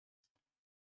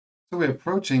So we're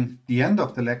approaching the end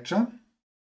of the lecture,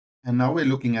 and now we're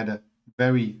looking at a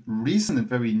very recent and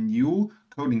very new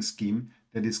coding scheme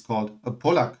that is called a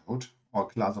polar code, or a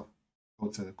class of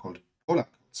codes that are called polar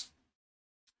codes.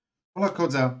 Polar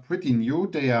codes are pretty new.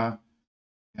 They are,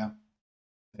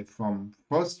 they from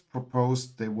first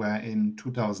proposed, they were in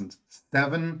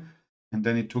 2007, and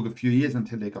then it took a few years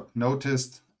until they got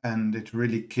noticed, and it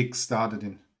really kick-started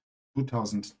in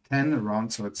 2010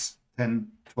 around, so it's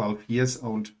 10, 12 years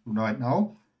old right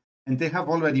now. And they have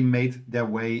already made their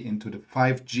way into the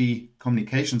 5G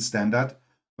communication standard,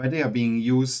 where they are being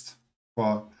used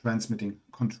for transmitting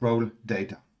control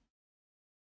data.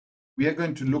 We are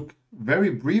going to look very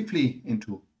briefly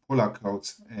into polar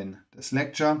codes in this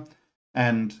lecture,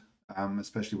 and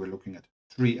especially we're looking at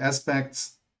three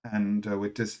aspects, and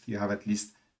with this you have at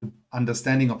least the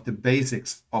understanding of the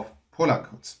basics of polar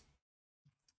codes.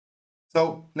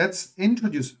 So let's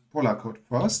introduce polar code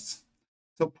first.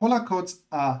 So polar codes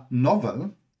are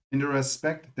novel in the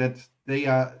respect that they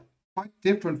are quite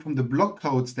different from the block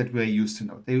codes that we're used to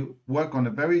know. They work on a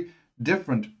very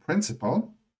different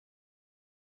principle,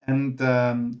 and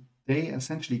they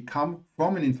essentially come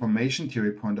from an information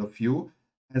theory point of view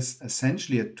as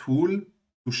essentially a tool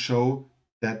to show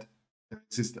that there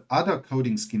exist other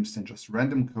coding schemes than just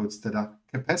random codes that are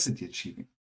capacity achieving.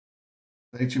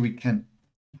 So actually we can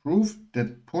prove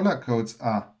that polar codes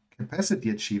are capacity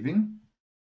achieving,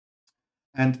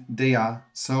 and they are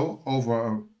so over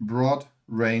a broad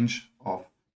range of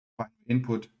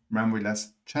input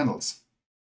memoryless channels.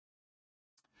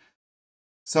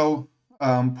 So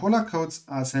polar codes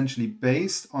are essentially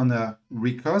based on a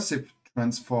recursive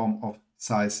transform of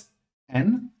size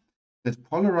n that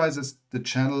polarizes the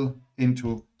channel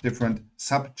into different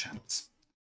subchannels.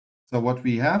 So what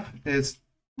we have is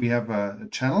we have a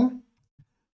channel,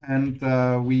 and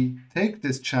we take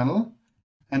this channel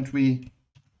and we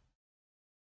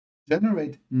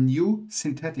generate new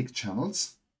synthetic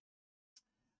channels,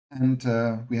 and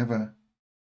we have a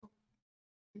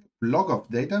block of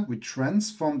data. We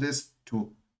transform this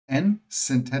to n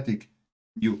synthetic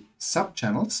new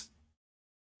subchannels,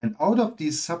 and out of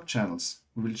these subchannels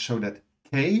we will show that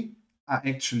k are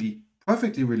actually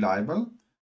perfectly reliable.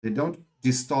 They don't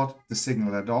distort the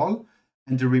signal at all,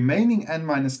 and the remaining n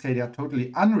minus k, they are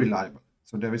totally unreliable.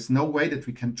 So there is no way that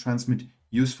we can transmit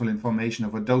useful information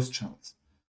over those channels.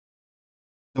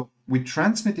 So we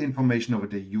transmit the information over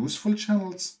the useful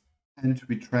channels, and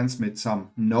we transmit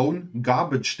some known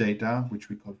garbage data, which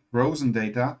we call frozen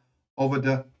data, over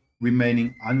the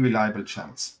remaining unreliable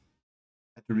channels.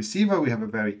 At the receiver, we have a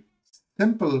very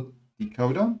simple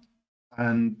decoder,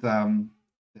 and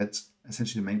that's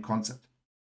essentially the main concept.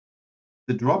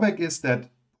 The drawback is that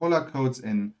polar codes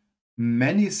in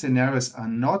many scenarios are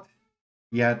not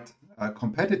yet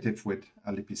competitive with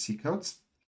LPC codes.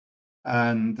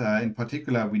 And in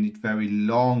particular, we need very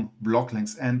long block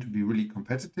lengths n to be really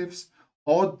competitive,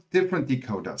 or different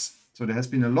decoders. So there has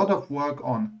been a lot of work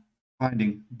on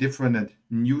finding different and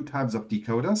new types of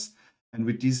decoders. And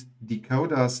with these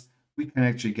decoders, we can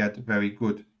actually get very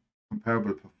good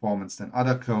comparable performance than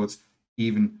other codes,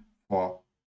 even for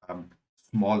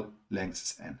small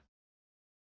lengths n.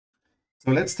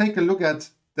 So let's take a look at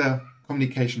the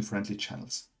communication-friendly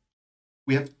channels.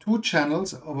 We have two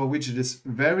channels over which it is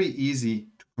very easy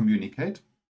to communicate.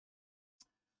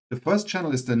 The first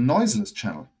channel is the noiseless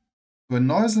channel. So a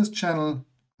noiseless channel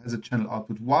has a channel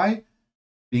output y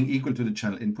being equal to the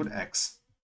channel input x.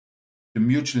 The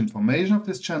mutual information of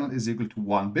this channel is equal to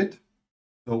 1 bit,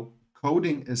 so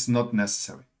coding is not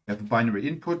necessary. We have a binary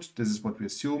input. This is what we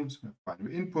assume. So we have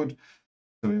binary input,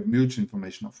 so we have mutual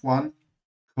information of 1.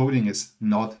 Coding is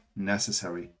not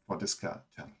necessary for this channel.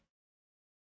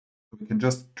 We can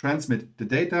just transmit the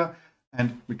data,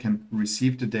 and we can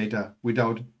receive the data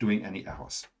without doing any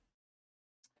errors.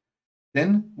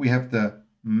 Then we have the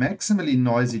maximally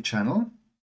noisy channel.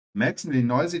 Maximally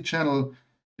noisy channel,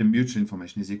 the mutual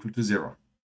information is equal to 0.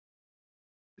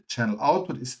 The channel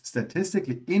output is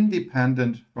statistically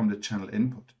independent from the channel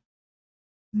input.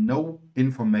 No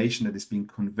information that is being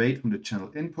conveyed from the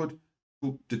channel input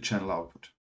to the channel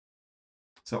output.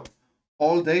 So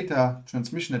all data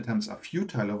transmission attempts are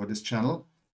futile over this channel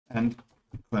and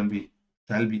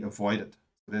shall be avoided.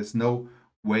 So there's no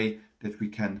way that we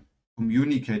can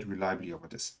communicate reliably over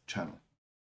this channel.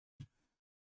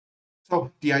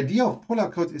 So the idea of polar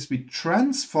code is we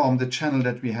transform the channel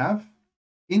that we have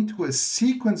into a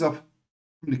sequence of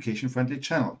communication-friendly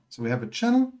channels. So we have a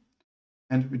channel,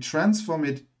 and we transform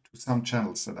it to some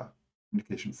channels that are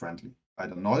communication-friendly,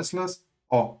 either noiseless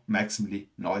or maximally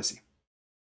noisy.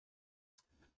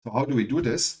 So how do we do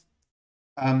this?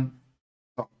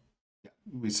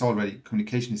 we saw already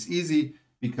communication is easy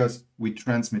because we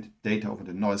transmit data over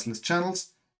the noiseless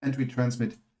channels and we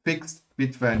transmit fixed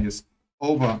bit values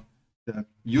over the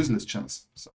useless channels.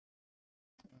 So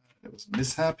there was a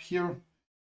mishap here.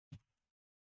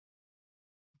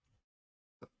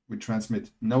 We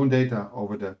transmit known data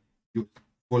over the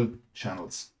full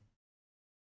channels.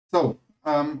 So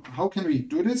how can we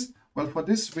do this? Well, for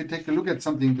this, we take a look at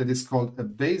something that is called a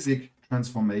basic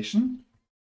transformation.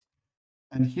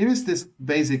 And here is this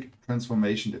basic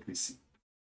transformation that we see.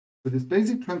 So this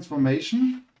basic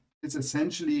transformation is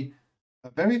essentially a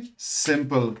very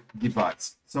simple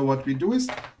device. So what we do is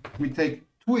we take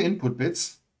two input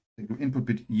bits, take the input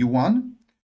bit U1,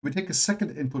 we take a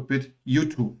second input bit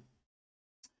U2.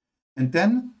 And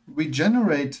then we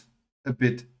generate a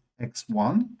bit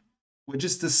X1, which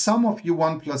is the sum of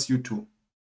U1 plus U2.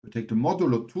 We take the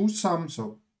modulo 2 sum,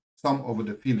 so sum over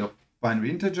the field of binary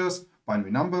integers,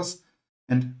 binary numbers,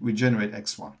 and we generate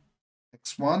X1.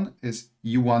 X1 is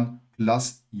U1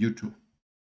 plus U2.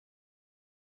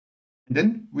 And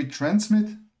then we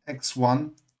transmit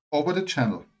X1 over the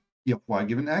channel P of Y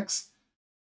given X,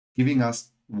 giving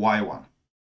us Y1.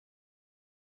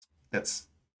 That's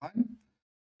fine.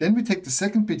 Then we take the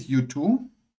second bit U2.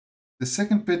 The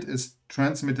second bit is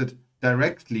transmitted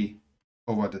directly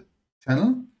over the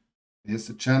channel. Here's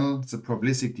the channel, it's a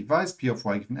probabilistic device, P of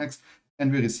Y given X,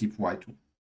 and we receive Y2.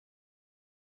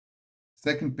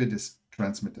 Second bit is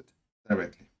transmitted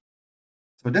directly.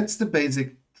 So that's the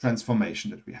basic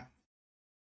transformation that we have.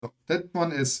 So that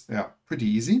one is pretty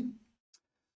easy.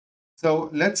 So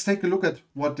let's take a look at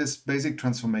what this basic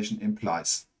transformation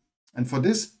implies. And for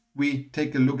this, we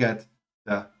take a look at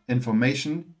the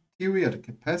information theory or the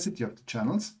capacity of the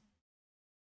channels.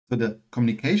 So the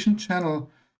communication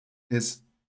channel is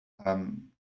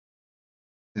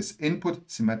input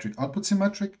symmetric, output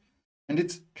symmetric, and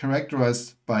it's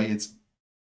characterized by its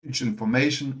mutual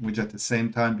information, which at the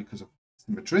same time, because of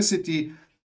symmetricity,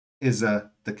 is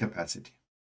the capacity.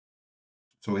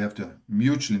 So we have the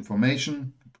mutual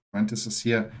information, parenthesis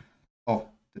here, of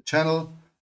the channel,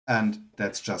 and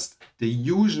that's just the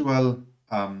usual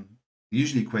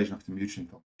equation of the mutual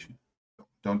information. So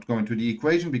don't go into the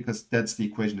equation because that's the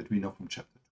equation that we know from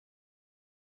chapter 2.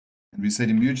 And we say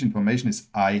the mutual information is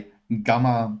I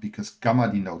gamma because gamma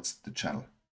denotes the channel.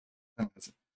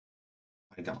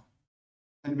 I gamma.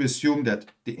 And we assume that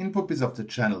the input bits of the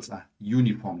channels are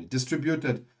uniformly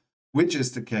distributed, which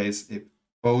is the case if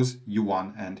both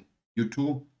U1 and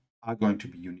U2 are going to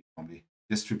be uniformly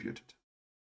distributed.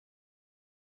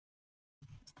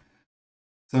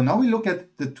 So now we look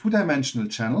at the two-dimensional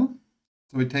channel.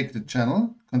 So we take the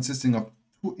channel consisting of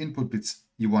two input bits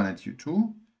U1 and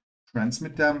U2,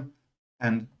 transmit them,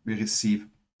 and we receive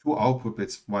two output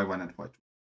bits Y1 and Y2.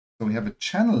 So we have a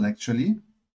channel actually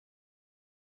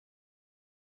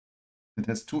that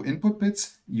has two input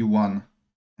bits U1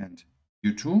 and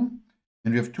U2,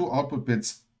 and we have two output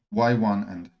bits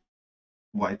Y1 and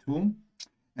Y2,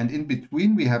 and in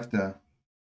between we have the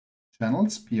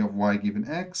channels P of Y given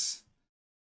X,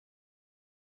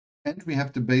 and we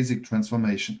have the basic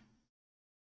transformation.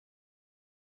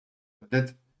 So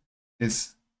that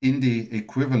is in the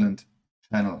equivalent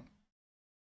channel.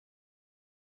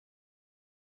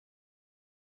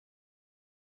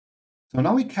 So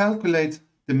now we calculate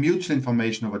the mutual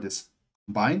information over this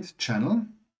combined channel.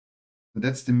 So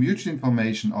that's the mutual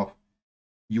information of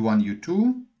U1,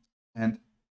 U2, and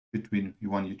between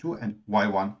U1, U2 and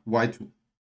Y1, Y2.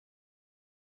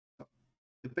 So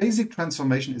the basic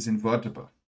transformation is invertible.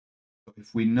 So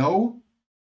if we know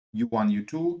U1,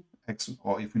 U2,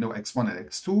 or if we know X1 and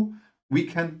X2, we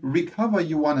can recover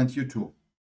U1 and U2.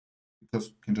 Because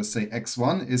we can just say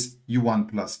X1 is U1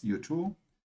 plus U2,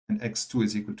 and X2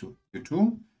 is equal to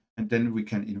U2. And then we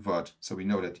can invert. So we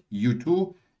know that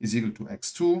U2 is equal to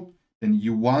X2, then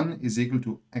U1 is equal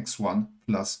to X1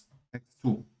 plus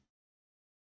X2.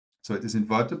 So it is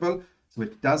invertible, so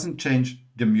it doesn't change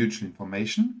the mutual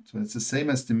information. So it's the same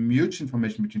as the mutual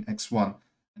information between X1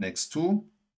 and X2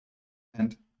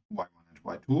 and Y1 and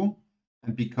Y2.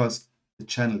 And because the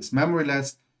channel is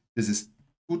memoryless, this is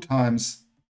 2 times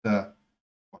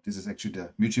this is actually the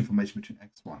mutual information between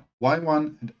X1,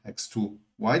 Y1 and X2,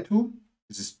 Y2.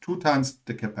 This is 2 times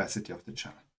the capacity of the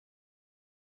channel.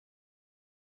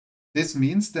 This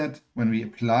means that when we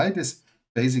apply this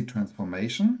basic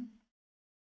transformation,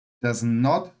 it does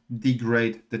not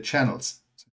degrade the channels.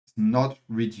 So it does not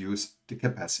reduce the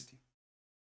capacity.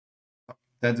 So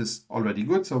that is already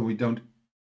good, so we don't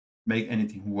make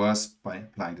anything worse by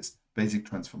applying this basic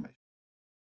transformation.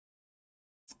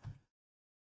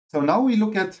 So now we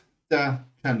look at the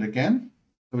channel again.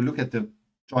 So we look at the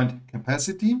joint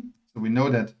capacity. So we know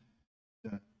that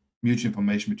mutual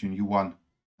information between U1,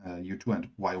 U2 and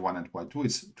Y1 and Y2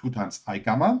 is 2 times I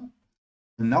gamma.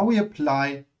 And now we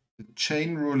apply the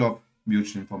chain rule of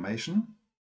mutual information.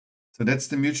 So that's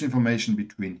the mutual information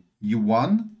between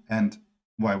U1 and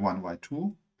Y1,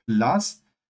 Y2 plus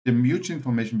the mutual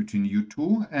information between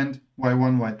U2 and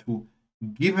Y1, Y2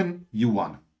 given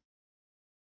U1.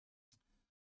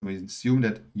 So we assume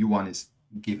that U1 is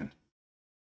given.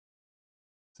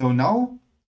 So now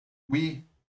we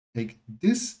take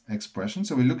this expression.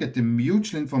 So we look at the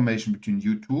mutual information between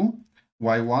U2,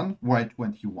 Y1, Y2,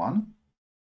 and U1.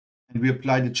 And we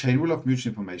apply the chain rule of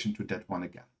mutual information to that one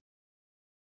again.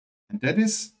 And that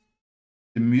is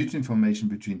the mutual information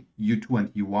between U2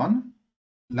 and U1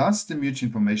 plus the mutual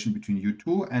information between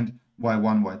U2 and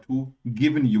Y1, Y2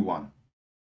 given U1.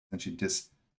 Essentially this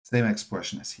same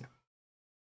expression as here.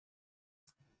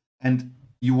 And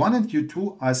U1 and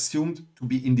U2 are assumed to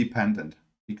be independent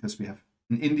because we have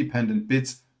an independent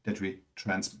bits that we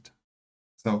transmit.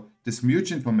 So this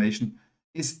mutual information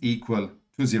is equal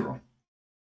to 0.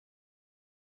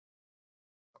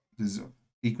 This is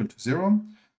equal to 0.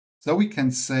 So we can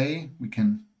say, we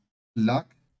can plug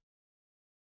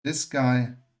this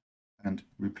guy and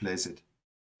replace it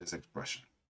with this expression.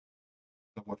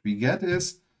 So what we get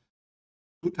is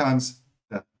 2 times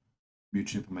the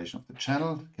mutual information of the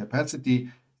channel capacity,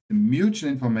 the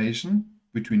mutual information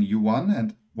between U1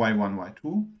 and Y1,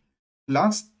 Y2,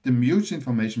 plus the mutual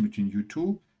information between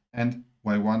U2 and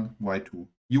Y1, Y2,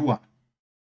 U1.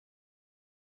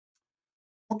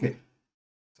 Okay,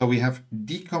 so we have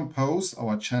decomposed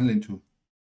our channel into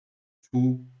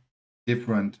 2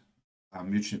 different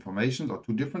mutual informations or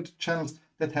 2 different channels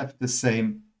that have the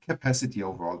same capacity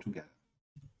overall together.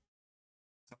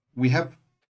 So we have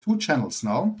 2 channels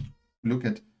now. Look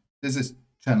at, this is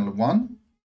channel 1,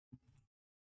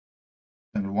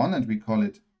 and we call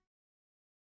it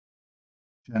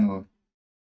channel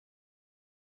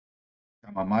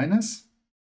gamma minus.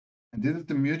 And this is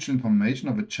the mutual information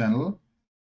of a channel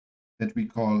that we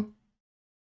call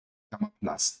gamma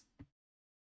plus.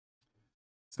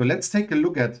 So let's take a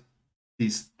look at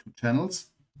these 2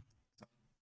 channels.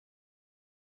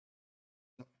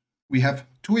 We have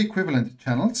 2 equivalent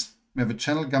channels. We have a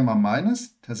channel gamma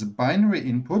minus. It has a binary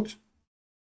input.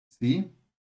 See,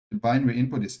 the binary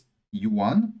input is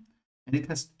U1, and it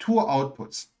has 2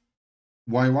 outputs,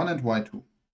 Y1 and Y2.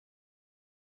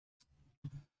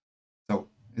 So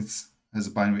it has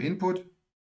a binary input,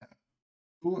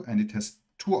 and it has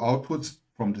 2 outputs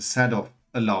from the set of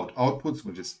allowed outputs,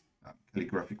 which is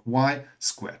calligraphic Y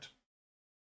squared.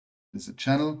 This is a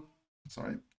channel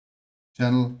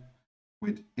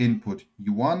with input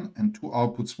U1 and 2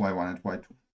 outputs Y1 and Y2.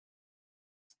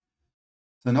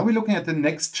 So now we're looking at the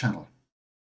next channel.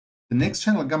 The next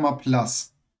channel, gamma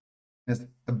plus, has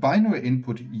a binary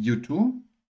input U2,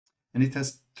 and it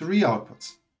has 3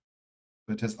 outputs.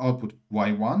 So it has output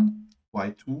Y1,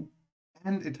 Y2,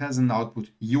 and it has an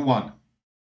output U1.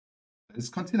 It's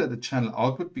considered a channel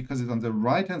output because it's on the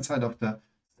right-hand side of the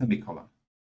semicolon.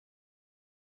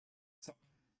 So,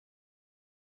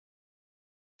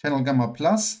 channel gamma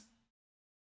plus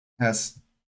has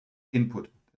input,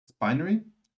 it's binary,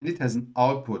 and it has an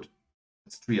output,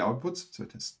 it's 3 outputs, so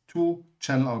it has 2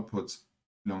 channel outputs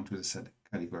belong to the set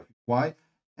calligraphic Y,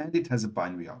 and it has a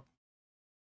binary output.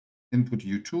 Input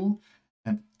U2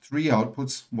 and 3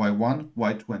 outputs Y1,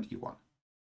 Y2, and U1.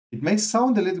 It may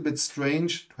sound a little bit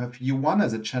strange to have U1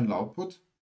 as a channel output,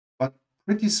 but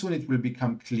pretty soon it will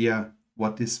become clear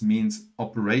what this means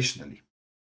operationally.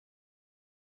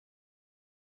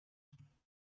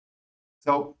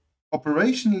 So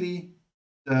operationally,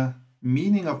 the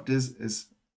meaning of this is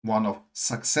one of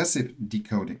successive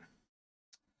decoding.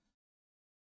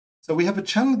 So we have a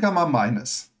channel gamma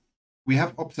minus. We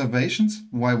have observations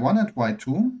Y1 and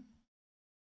Y2,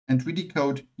 and we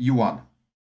decode U1.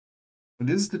 So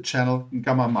this is the channel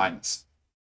gamma minus.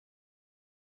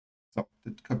 So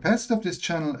the capacity of this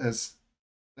channel is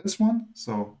this one.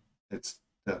 So it's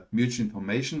the mutual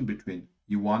information between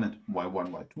U1 and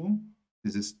Y1, Y2.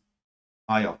 This is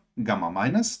I of gamma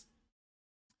minus.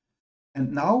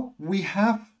 And now we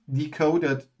have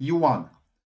decoded U1.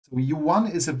 So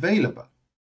U1 is available.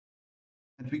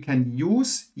 And we can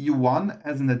use U1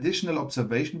 as an additional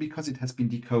observation because it has been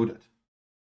decoded.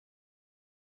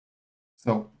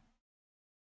 So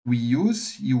we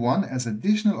use U1 as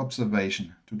additional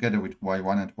observation together with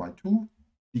Y1 and Y2,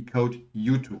 decode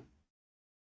U2.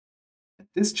 And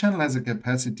this channel has a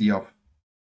capacity of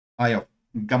I of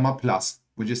gamma plus,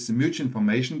 which is the mutual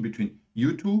information between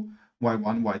U2,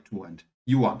 Y1, Y2, and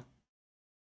U1.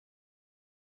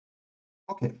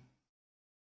 Okay.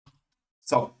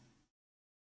 So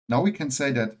now we can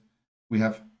say that we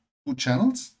have two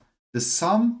channels, the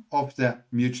sum of their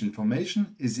mutual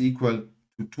information is equal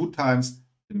to 2 times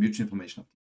the mutual information of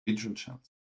the individual channels.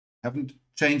 Haven't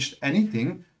changed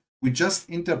anything. We just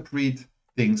interpret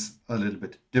things a little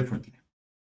bit differently.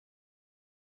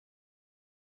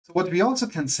 So what we also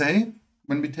can say,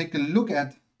 when we take a look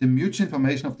at the mutual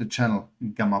information of the channel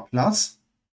gamma plus,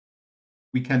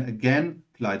 we can again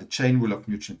apply the chain rule of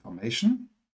mutual information.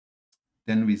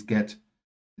 Then we get,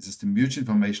 this is the mutual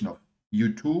information of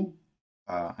U2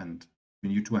 and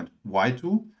between U2 and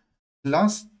Y2,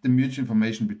 plus the mutual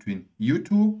information between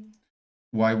U2,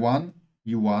 Y1,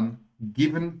 U1,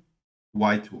 given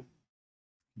Y2.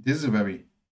 This is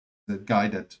the guy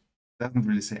that doesn't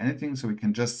really say anything, so we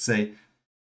can just say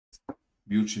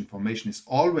mutual information is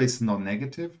always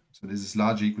non-negative, so this is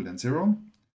larger or equal than 0.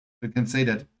 We can say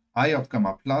that I of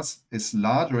gamma plus is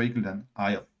larger or equal than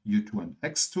I of U2 and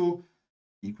X2,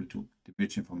 equal to the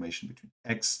mutual information between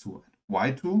X2 and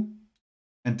Y2,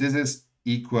 and this is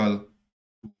equal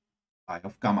to I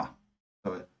of gamma.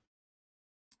 So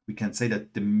we can say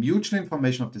that the mutual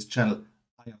information of this channel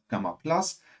I of gamma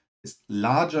plus is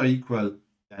larger or equal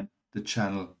than the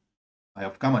channel I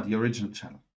of gamma, the original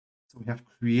channel. So we have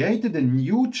created a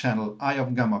new channel I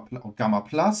of gamma or gamma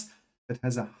plus that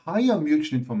has a higher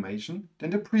mutual information than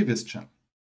the previous channel.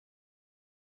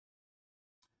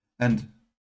 And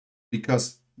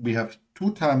because we have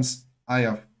 2 times I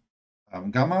of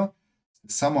gamma,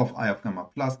 the sum of I of gamma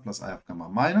plus plus I of gamma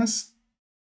minus,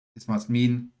 this must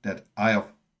mean that I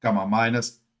of gamma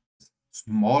minus is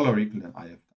smaller or equal than I of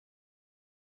gamma.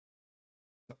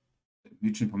 So the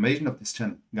mutual information of this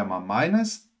channel gamma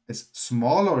minus is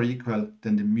smaller or equal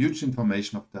than the mutual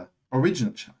information of the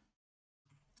original channel.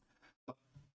 So,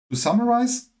 to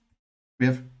summarize, we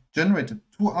have generated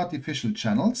 2 artificial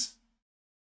channels,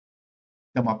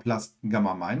 gamma plus,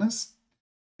 gamma minus.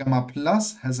 Gamma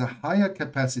plus has a higher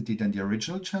capacity than the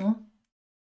original channel,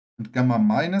 and gamma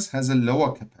minus has a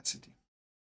lower capacity.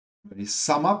 When we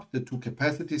sum up the 2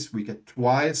 capacities, we get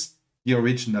twice the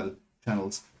original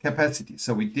channel's capacity.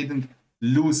 So we didn't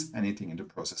lose anything in the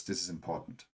process. This is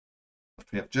important.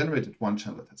 But we have generated one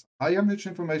channel that has a higher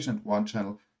mutual information and one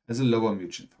channel has a lower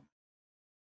mutual information.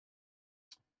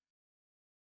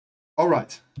 All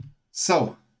right,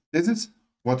 so this is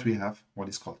what we have, what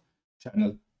is called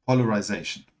channel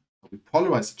polarization. So we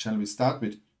polarize the channel. We start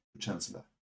with 2 channels that are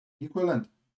equal, and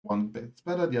one gets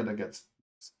better, the other gets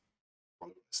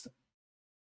polarized.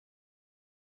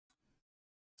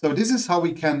 So this is how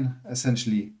we can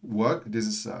essentially work. This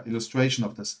is an illustration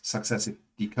of this successive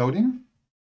decoding.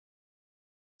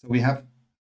 So we have,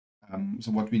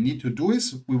 so what we need to do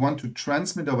is we want to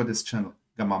transmit over this channel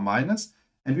gamma minus,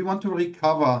 and we want to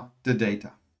recover the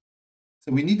data.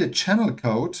 So we need a channel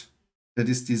code that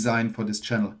is designed for this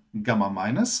channel gamma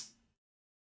minus,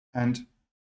 and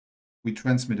we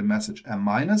transmit a message M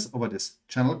minus over this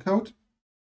channel code.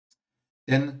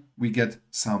 Then we get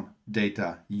some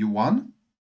data U1.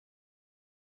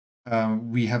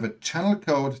 We have a channel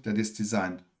code that is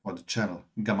designed for the channel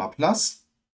gamma plus.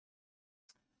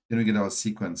 Then we get our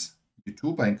sequence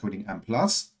U2 by encoding M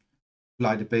plus,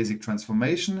 apply the basic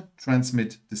transformation,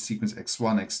 transmit the sequence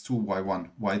X1, X2, Y1,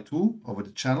 Y2 over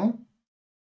the channel.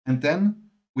 And then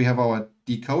we have our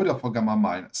decoder for gamma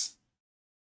minus.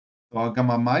 So our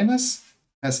gamma minus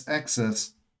has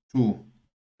access to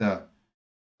the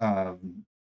Y1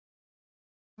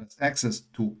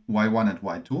 and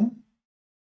Y2,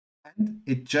 and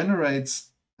it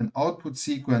generates an output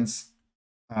sequence.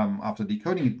 After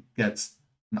decoding, it gets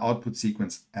an output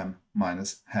sequence M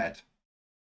minus hat,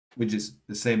 which is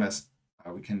the same as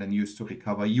we can then use to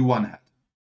recover U1 hat.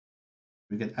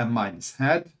 We get M minus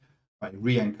hat. By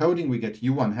re-encoding, we get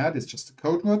U1 hat, it's just a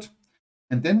code word.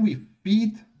 And then we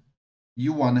feed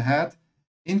U1 hat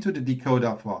into the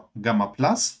decoder for gamma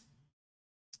plus.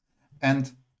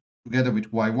 And together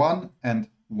with Y1 and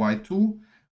Y2,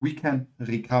 we can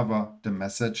recover the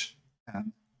message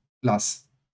M plus.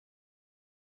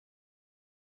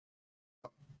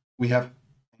 We have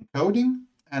encoding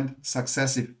and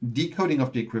successive decoding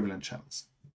of the equivalent channels.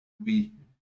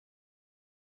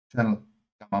 Channel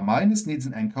gamma minus needs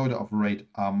an encoder of rate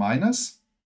R minus,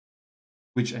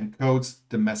 which encodes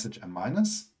the message M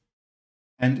minus,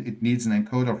 and it needs an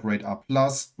encoder of rate R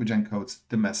plus, which encodes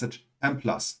the message M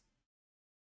plus.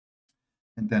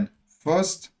 And then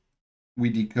first we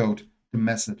decode the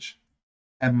message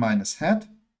M minus hat,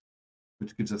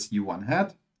 which gives us U1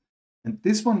 hat. And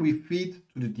this one we feed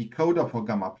to the decoder for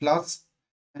gamma plus,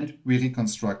 and we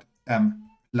reconstruct M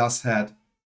plus hat,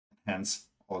 hence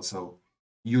also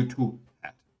U2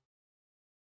 hat.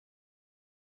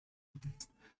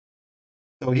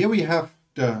 So here we have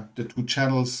the 2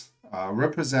 channels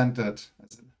represented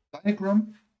as a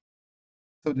diagram.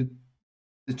 So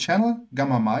the channel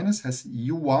gamma minus has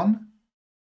U1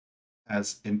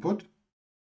 as input,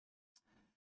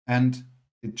 and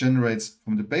it generates,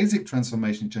 from the basic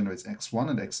transformation, it generates x1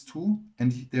 and x2,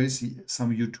 and there is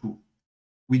some U2.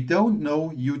 We don't know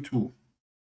U2.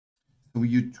 So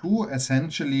U2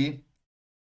 essentially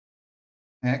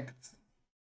acts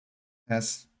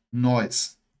as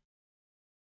noise.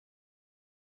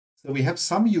 So we have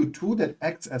some U2 that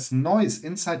acts as noise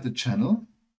inside the channel,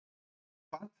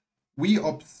 but we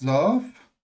observe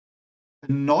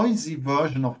a noisy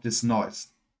version of this noise.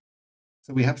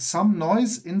 So we have some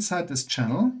noise inside this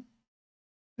channel,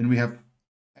 then we have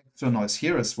extra noise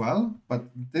here as well, but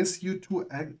this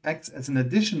U2 acts as an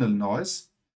additional noise,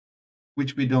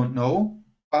 which we don't know,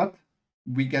 but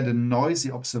we get a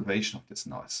noisy observation of this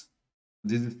noise.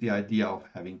 This is the idea of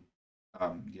having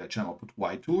the channel output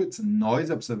Y2. It's a noise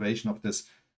observation of this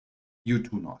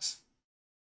U2 noise.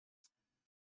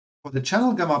 For the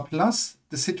channel gamma plus,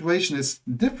 the situation is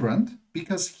different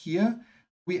because here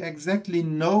we exactly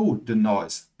know the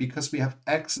noise because we have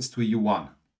access to U1.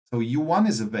 So U1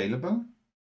 is available,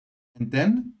 and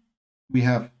then we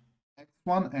have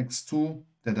X1, X2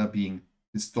 that are being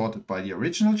distorted by the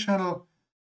original channel,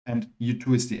 and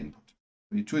U2 is the input.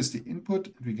 U2 is the input,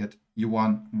 and we get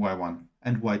U1, Y1,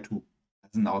 and Y2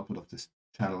 as an output of this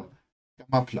channel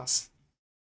gamma plus.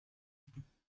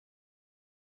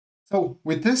 So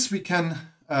with this, we can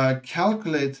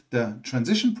calculate the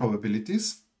transition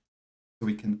probabilities. So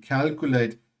we can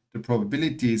calculate the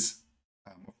probabilities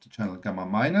of the channel gamma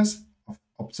minus of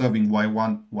observing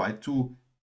Y1, Y2,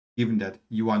 given that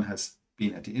U1 has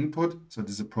been at the input. So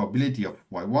this is a probability of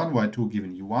Y1, Y2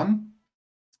 given U1.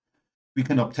 We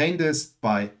can obtain this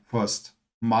by first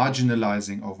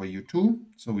marginalizing over U2.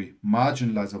 So we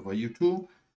marginalize over U2.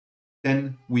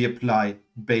 Then we apply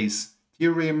Bayes'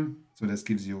 theorem. So this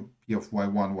gives you P of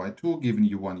Y1, Y2 given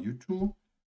U1, U2.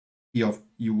 P of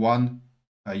U1,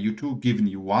 U2 given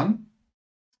U1.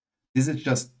 This is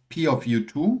just P of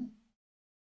U2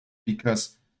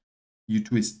 because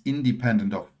U2 is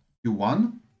independent of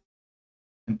U1.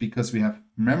 And because we have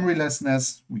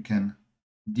memorylessness, we can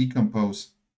decompose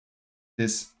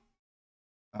this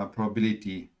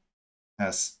probability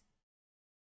as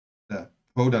the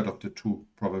product of the two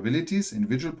probabilities,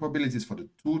 individual probabilities for the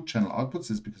two channel outputs.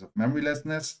 This is because of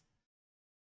memorylessness.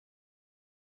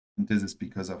 And this is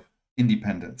because of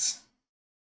independence.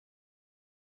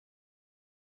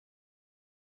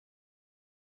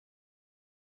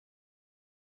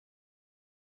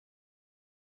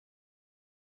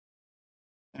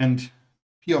 And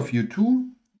P of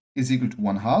U2 is equal to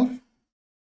 1/2.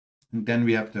 And then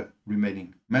we have the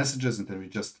remaining messages, and then we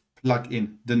just plug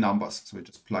in the numbers. So we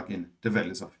just plug in the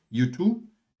values of U2,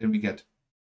 and we get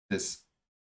this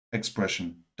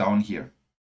expression down here.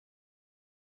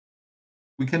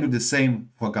 We can do the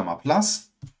same for gamma plus.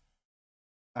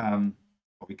 Or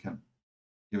we can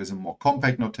give us a more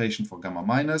compact notation for gamma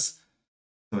minus.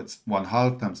 So it's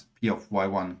 1/2 times P of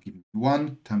Y1 given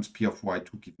U1 times P of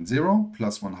Y2 given 0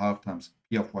 plus 1/2 times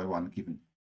P of Y1 given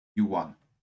U1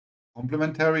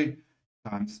 complementary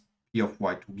times P of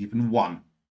Y2 given 1.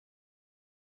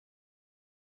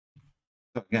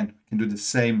 So again, we can do the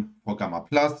same for gamma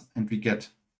plus, and we get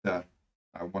the,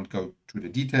 I won't go through the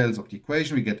details of the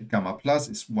equation, we get gamma plus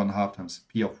is 1/2 times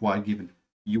P of Y given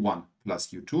U1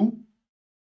 plus U2.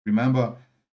 Remember,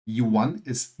 U1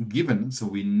 is given, so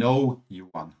we know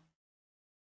U1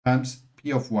 times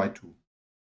P of Y2.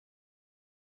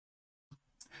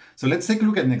 So let's take a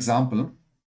look at an example,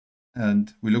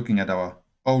 and we're looking at our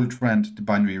old friend, the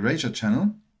binary erasure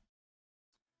channel,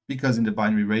 because in the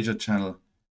binary erasure channel,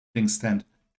 things tend to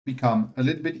become a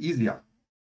little bit easier.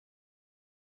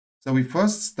 So we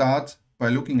first start by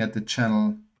looking at the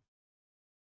channel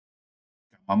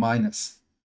gamma minus.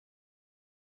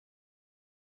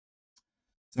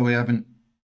 So we have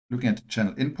looking at the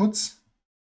channel inputs.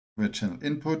 We have channel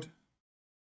input,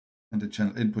 and the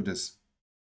channel input is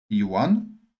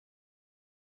U1.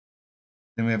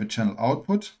 Then we have a channel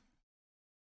output.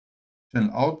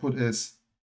 Channel output is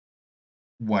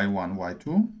Y1,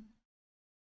 Y2.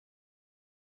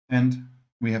 And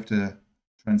we have the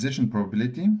transition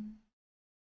probability,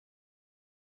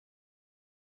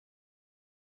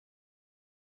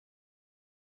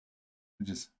 which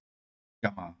is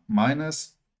gamma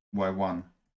minus Y1,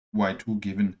 Y2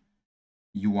 given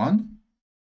U1.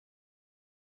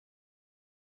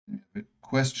 The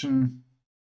question,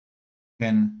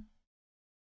 can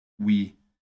we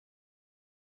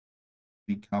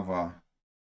recover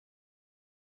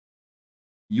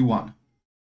U1?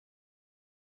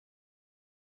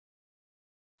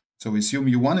 So we assume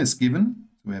U1 is given.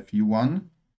 So we have U1,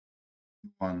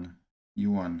 U1,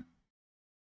 U1,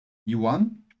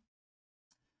 U1.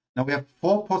 Now we have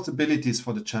 4 possibilities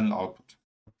for the channel output.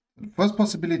 The first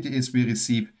possibility is we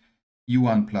receive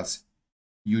U1 plus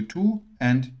U2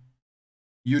 and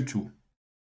U2.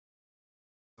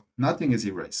 Nothing is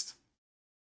erased.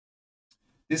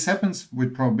 This happens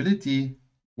with probability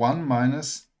 1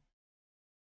 minus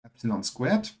epsilon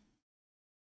squared.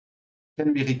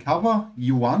 Can we recover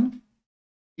U1?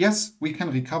 Yes, we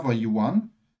can recover U1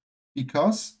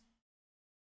 because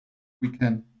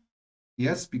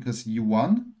because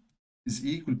U1 is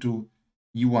equal to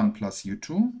U1 plus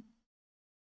U2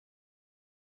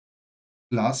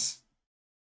 plus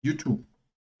U2.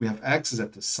 We have access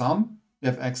at the sum, we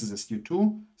have access as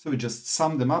U2, so we just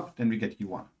sum them up, then we get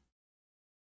U1.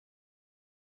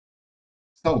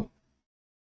 So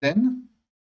then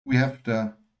we have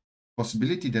the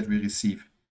possibility that we receive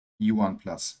U1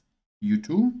 plus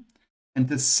U2, and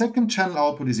the second channel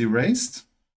output is erased.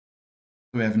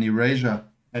 So we have an erasure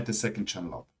at the second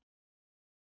channel output.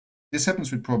 This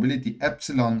happens with probability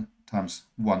epsilon times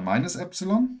 1 minus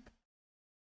epsilon.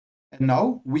 And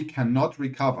now we cannot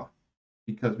recover,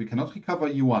 because we cannot recover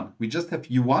U1. We just have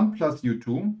U1 plus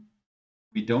U2.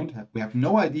 We have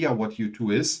no idea what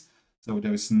U2 is, so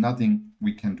there is nothing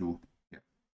we can do here.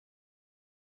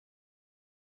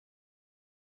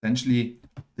 Essentially,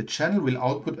 the channel will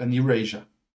output an erasure.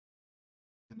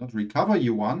 We cannot recover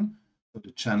U1, so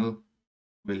the channel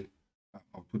will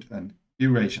output an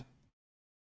erasure.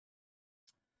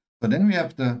 So then we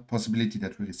have the possibility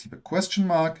that we receive a question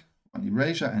mark, an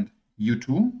erasure, and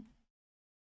U2.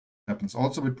 Happens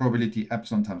also with probability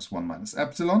epsilon times 1 minus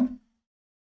epsilon.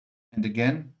 And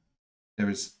again, there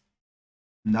is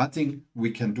nothing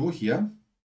we can do here.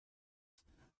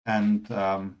 And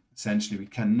essentially, we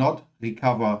cannot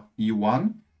recover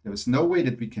U1. There is no way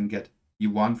that we can get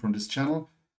U1 from this channel.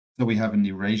 So we have an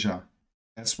erasure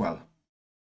as well.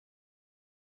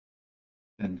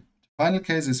 Then the final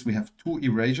case is we have 2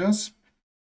 erasures.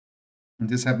 And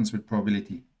this happens with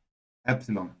probability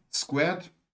epsilon squared.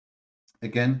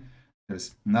 Again,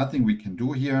 there's nothing we can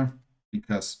do here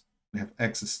because we have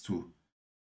access to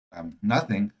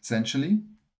nothing, essentially.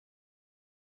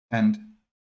 And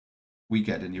we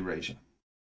get an erasure.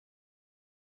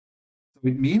 So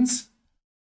it means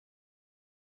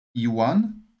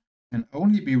U1 can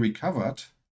only be recovered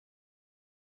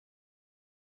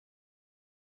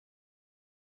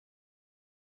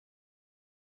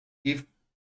if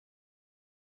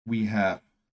we have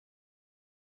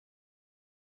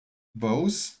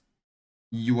both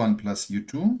U1 plus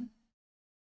U2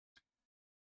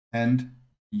 and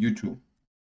U2.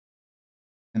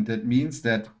 And that means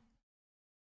that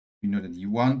we know that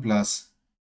U1 plus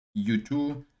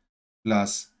U2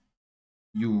 plus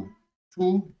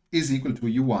U2 is equal to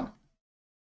U1.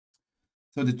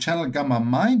 So the channel gamma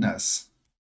minus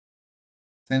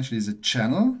essentially is a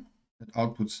channel that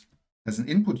outputs as an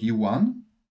input U1,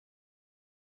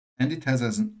 and it has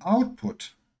as an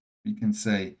output, we can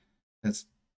say that's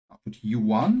output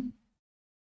U1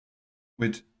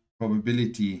 with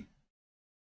probability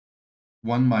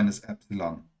 1 minus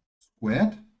epsilon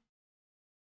squared,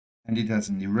 and it has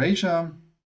an erasure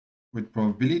with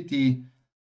probability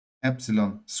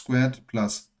epsilon squared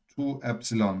plus 2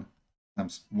 epsilon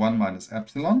times 1 minus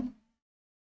epsilon,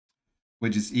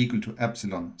 which is equal to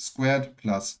epsilon squared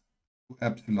plus 2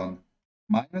 epsilon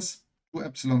minus 2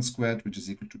 epsilon squared, which is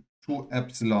equal to 2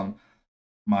 epsilon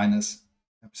minus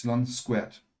epsilon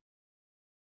squared.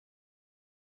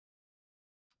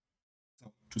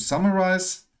 So to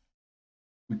summarize,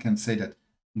 we can say that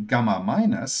gamma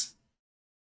minus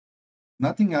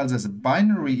nothing else as a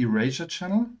binary erasure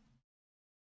channel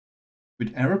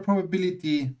with error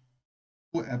probability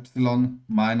 2 epsilon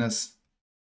minus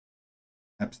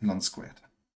epsilon squared.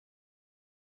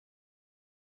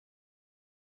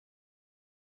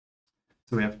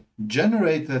 So we have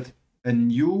generated a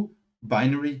new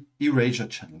binary erasure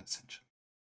channel, essentially.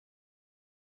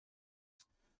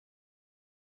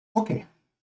 Okay.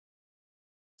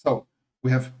 So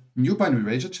we have new binary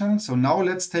erasure channel. So now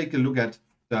let's take a look at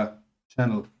the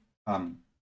channel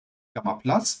gamma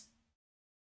plus.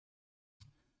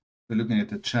 We're looking at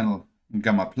the channel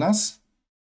gamma plus.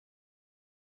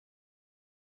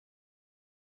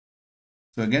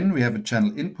 So again, we have a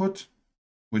channel input,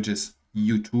 which is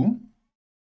U2.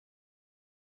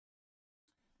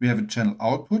 We have a channel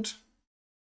output.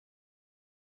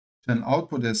 Channel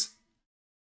output is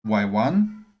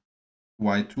Y1,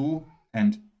 Y2,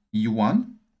 and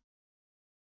U1.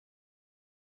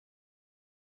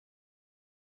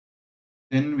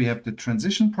 Then we have the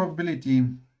transition probability.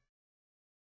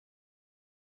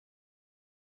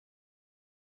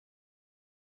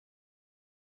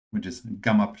 which is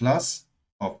gamma plus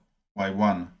of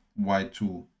y1,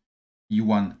 y2,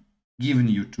 u1 given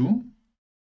u2.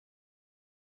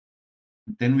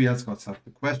 Then we ask ourselves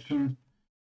the question,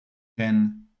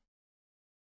 can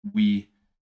we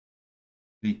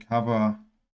recover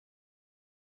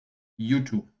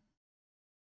u2?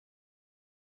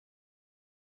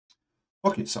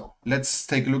 Okay, so let's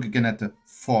take a look again at the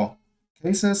 4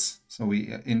 cases. So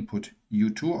we input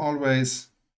u2 always.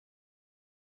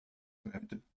 We have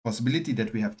the possibility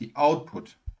that we have the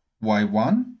output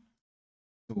y1.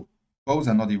 So both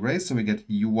are not erased, so we get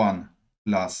u1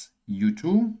 plus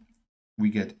u2. We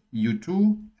get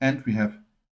u2 and we have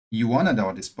u1 at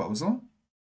our disposal.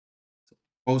 So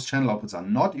both channel outputs are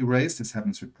not erased. This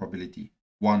happens with probability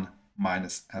 1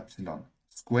 minus epsilon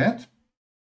squared.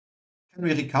 Can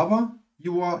we recover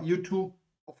u2?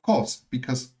 Of course,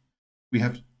 because we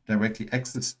have directly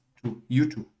access to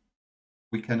u2.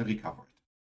 We can recover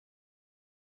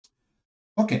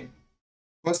it. Okay,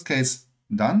 first case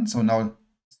done. So now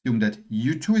assume that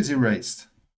u2 is erased.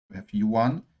 We have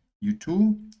u1,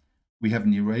 u2. We have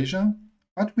an erasure,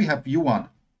 but we have u1.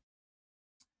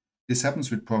 This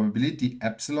happens with probability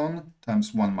epsilon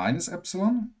times 1 minus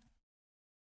epsilon.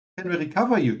 Can we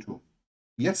recover u2?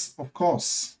 Yes, of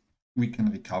course, we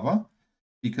can recover,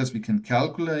 because we can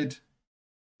calculate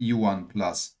u1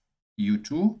 plus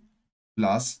u2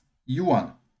 plus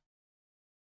u1.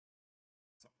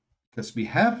 So, because we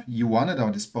have u1 at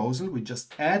our disposal, we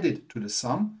just add it to the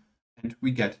sum and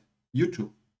we get u2.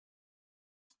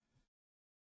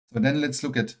 So then let's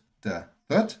look at the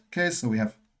third case. So we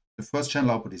have the first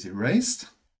channel output is erased.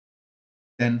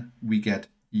 Then we get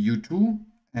u2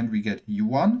 and we get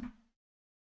u1.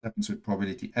 That happens with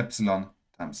probability epsilon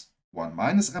times 1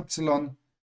 minus epsilon.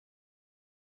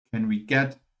 Can we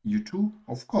get u2?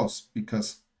 Of course,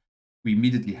 because we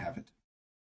immediately have it.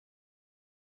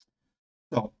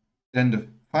 So then the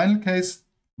final case,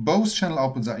 both channel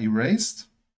outputs are erased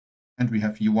and we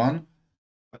have u1,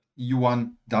 but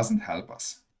u1 doesn't help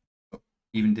us. So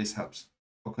even this helps,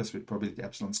 because with probability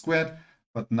epsilon squared,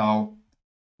 but now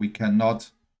we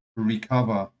cannot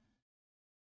recover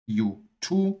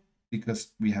u2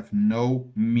 because we have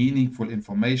no meaningful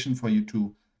information for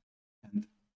u2 and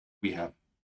we have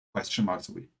question marks,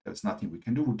 so there's nothing we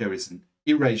can do. There is an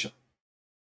erasure.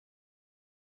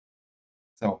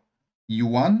 So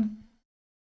u1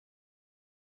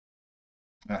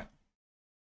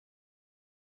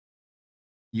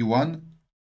 u1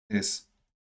 is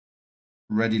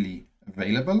readily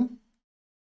available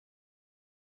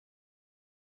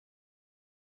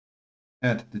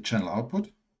at the channel output.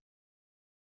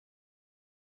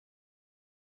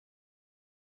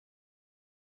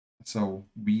 So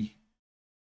we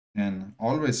can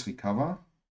always recover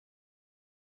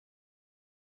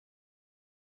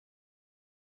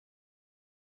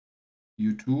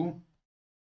u2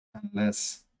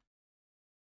 unless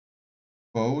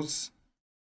both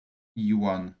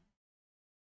u1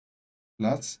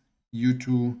 plus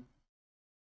u2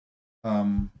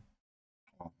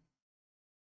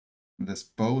 unless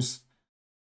both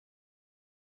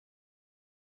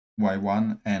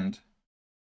y1 and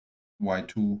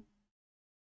y2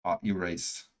 are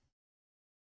erased.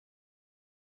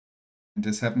 And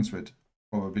this happens with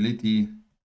probability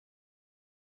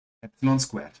epsilon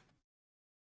squared.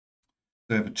 So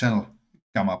we have a channel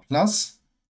gamma plus.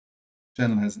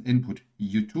 Channel has an input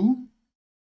u2.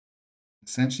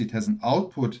 Essentially, it has an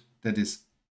output that is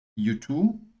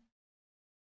u2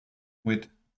 with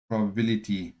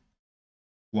probability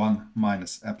 1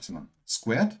 minus epsilon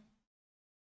squared.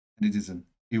 And it is an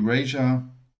erasure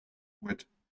with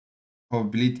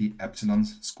probability epsilon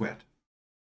squared.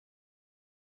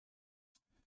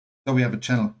 So we have a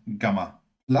channel gamma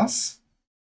plus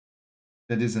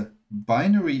that is a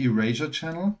binary erasure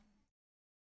channel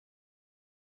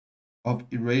of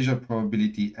erasure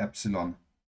probability epsilon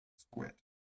squared.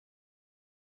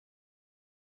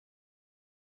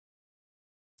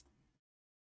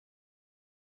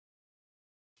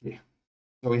 Okay,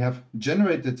 so we have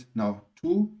generated now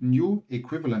 2 new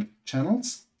equivalent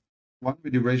channels, one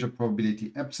with erasure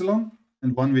probability epsilon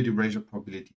and one with erasure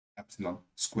probability epsilon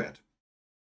squared.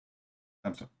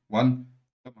 So one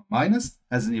minus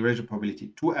has an erasure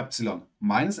probability 2 epsilon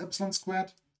minus epsilon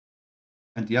squared,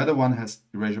 and the other one has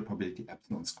erasure probability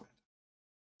epsilon squared.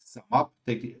 Sum up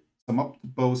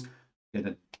both, get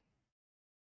an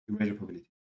erasure probability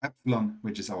epsilon,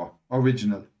 which is our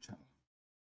original channel.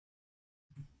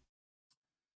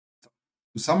 So,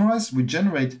 to summarize, we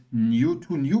generate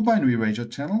two new binary erasure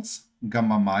channels,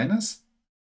 gamma minus,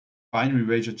 binary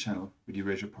erasure channel with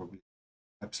erasure probability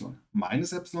epsilon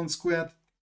minus epsilon squared,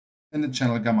 and the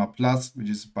channel gamma plus, which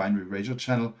is a binary erasure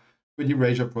channel with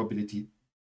erasure probability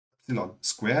epsilon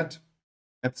squared.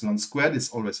 Epsilon squared is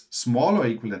always smaller or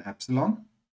equal than epsilon,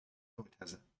 so it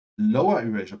has a lower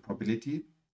erasure probability,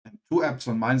 and 2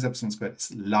 epsilon minus epsilon squared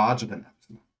is larger than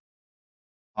epsilon,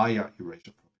 higher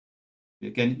erasure probability.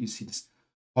 Again, you see this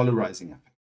polarizing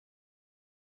effect.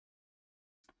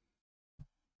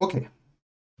 Okay,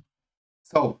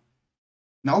 so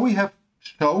now we have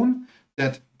shown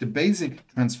that the basic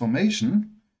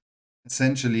transformation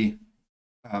essentially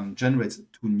generates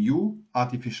 2 new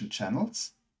artificial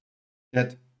channels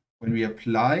that, when we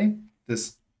apply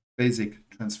this basic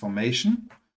transformation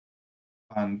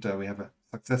and we have a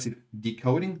successive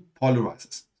decoding,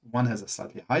 polarizes. One has a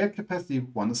slightly higher capacity,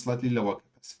 one a slightly lower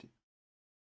capacity.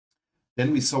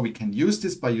 Then we saw we can use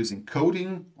this by using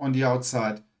coding on the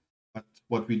outside, but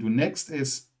what we do next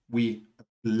is we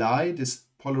apply this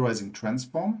polarizing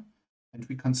transform and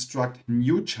we construct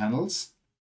new channels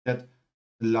that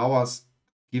allow us,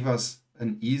 give us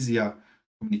an easier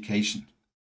communication.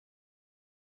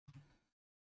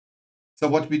 So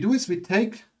what we do is we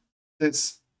take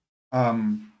this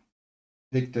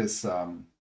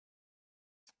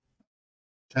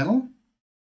channel,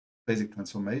 basic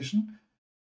transformation,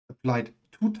 applied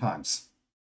 2 times.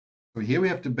 So here we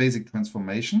have the basic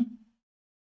transformation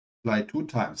applied 2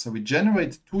 times. So we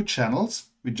generate 2 channels,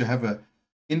 which have an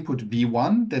input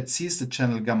V1 that sees the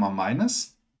channel gamma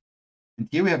minus, and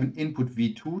here we have an input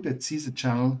V2 that sees the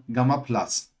channel gamma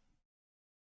plus.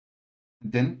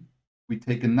 And then we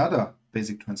take another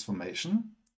basic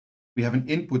transformation. We have an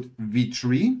input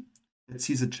V3 that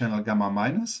sees a channel gamma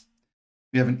minus.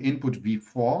 We have an input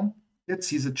V4 that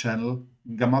sees a channel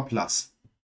gamma plus.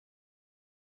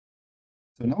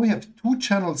 So now we have 2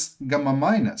 channels gamma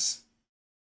minus.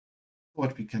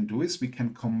 What we can do is we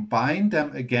can combine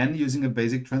them again using a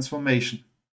basic transformation.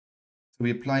 So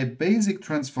we apply a basic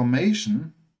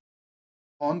transformation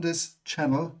on this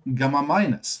channel gamma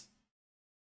minus.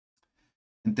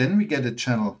 And then we get a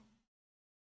channel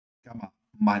gamma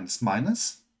minus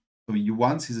minus. So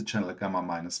U1 sees a channel gamma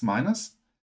minus minus,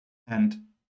 and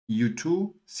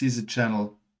U2 sees a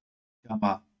channel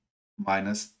gamma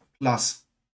minus plus.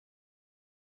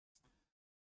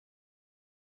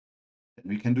 And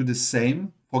we can do the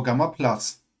same for gamma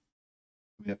plus.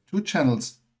 We have 2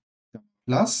 channels gamma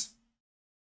plus.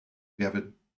 We have a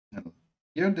channel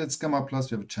here that's gamma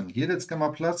plus. We have a channel here that's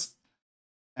gamma plus.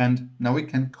 And now we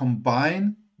can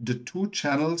combine the 2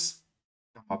 channels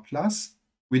gamma plus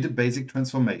with the basic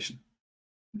transformation.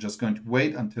 I'm just going to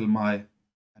wait until my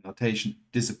annotation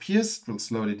disappears. It will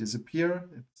slowly disappear.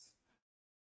 It's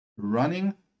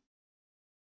running.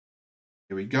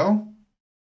 Here we go.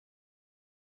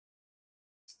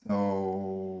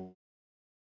 So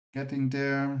getting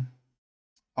there.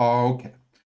 Okay.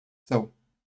 So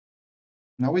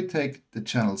now we take the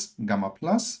channels gamma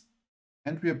plus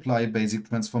and we apply a basic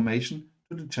transformation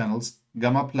to the channels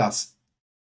gamma plus.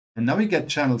 And now we get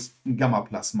channels gamma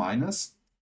plus minus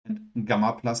and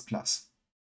gamma plus plus.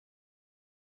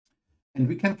 And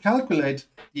we can calculate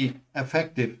the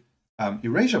effective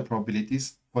erasure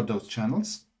probabilities for those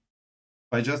channels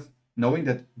by just knowing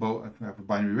that both have a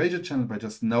binary erasure channel, by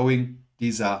just knowing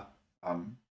these are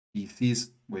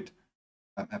DCs with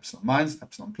epsilon minus,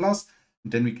 epsilon plus,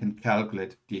 and then we can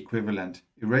calculate the equivalent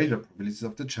erasure probabilities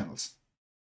of the channels.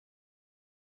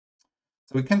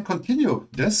 So we can continue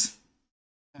this,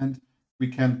 and we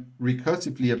can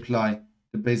recursively apply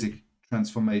the basic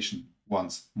transformation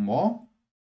once more.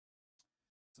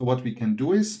 So what we can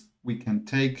do is we can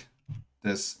take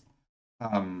this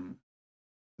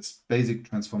this basic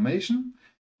transformation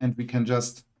and we can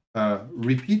just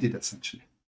repeat it essentially.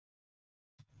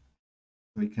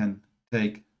 We can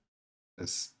take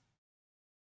this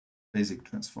basic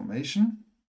transformation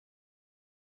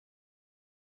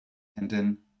and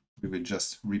then we will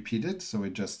just repeat it. So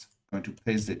we're just going to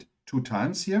paste it 2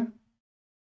 times here.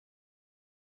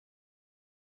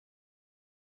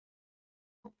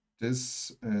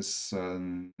 This is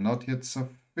not yet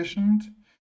sufficient.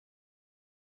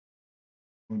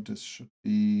 This should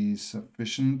be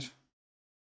sufficient.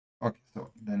 Okay,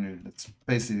 so then let's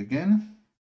paste it again.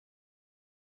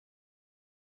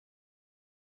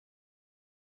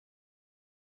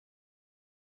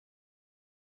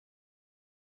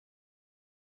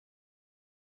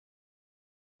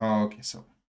 Okay,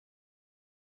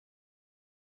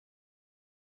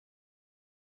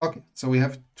 so we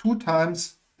have 2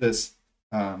 times this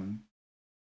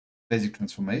basic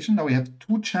transformation. Now we have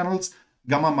 2 channels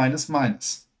gamma minus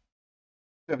minus.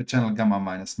 We have a channel gamma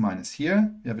minus minus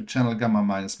here. We have a channel gamma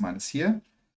minus minus here.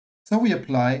 So we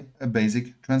apply a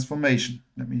basic transformation.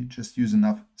 Let me just use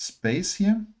enough space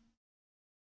here.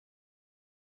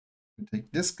 We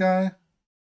take this guy,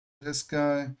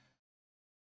 and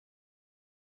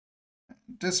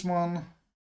this one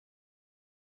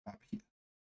up here.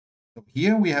 So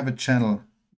here we have a channel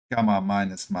gamma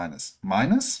minus minus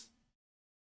minus,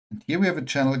 and here we have a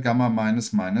channel gamma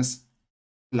minus minus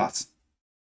plus.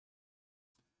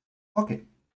 Okay,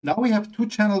 now we have two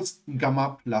channels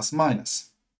gamma plus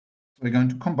minus. So we're going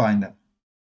to combine them.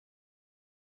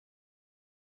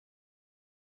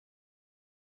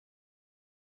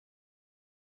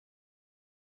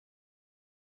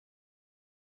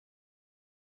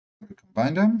 So we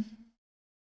combine them.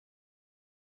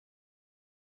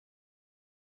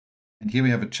 And here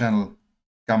we have a channel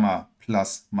gamma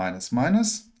plus minus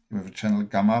minus. Here we have a channel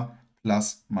gamma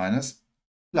plus minus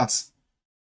plus.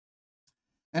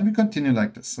 And we continue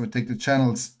like this. So we take the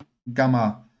channels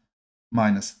gamma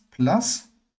minus plus.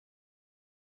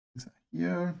 These are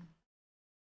here.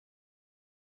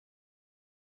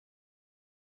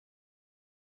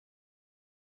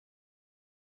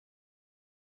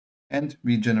 And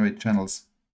we generate channels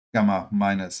gamma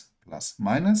minus plus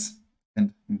minus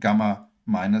and gamma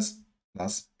minus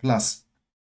plus plus.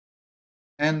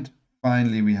 And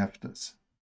finally, we have this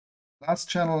last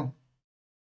channel.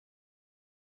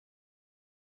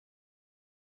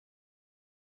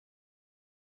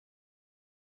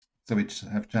 So we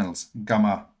have channels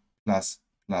gamma plus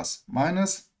plus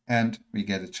minus, and we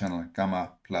get a channel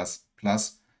gamma plus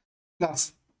plus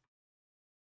plus.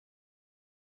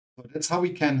 So that's how we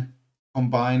can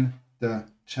combine the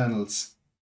channels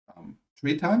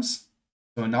 3 times.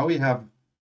 So now we have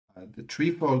the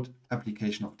threefold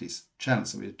application of these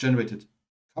channels. So we generated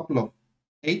a couple of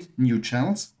 8 new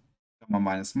channels, gamma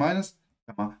minus minus,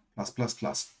 gamma plus plus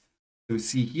plus. So we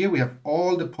see here we have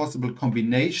all the possible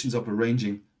combinations of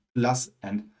arranging plus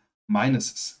and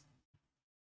minuses.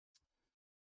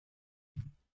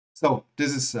 So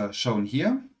this is shown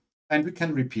here, and we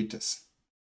can repeat this.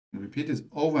 Repeat this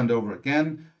over and over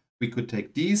again. We could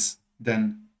take these,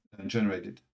 then generate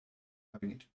it,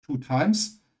 having it 2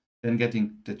 times, then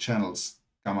getting the channels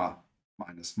gamma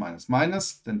minus minus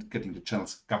minus, then getting the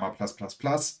channels gamma plus plus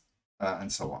plus, and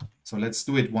so on. So let's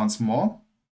do it once more.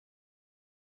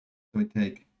 So we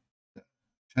take the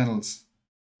channels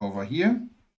over here,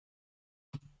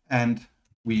 and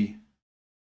we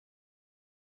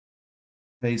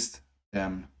paste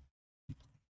them.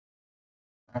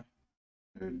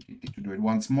 We need to do it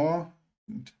once more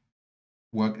and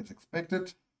work as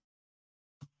expected.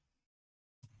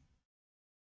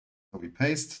 So we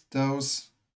paste those.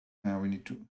 Now we need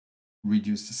to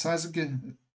reduce the size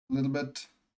again a little bit.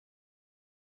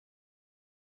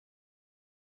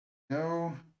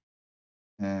 Go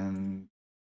and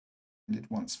do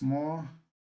it once more.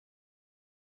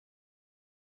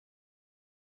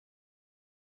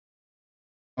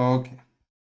 Okay.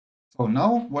 So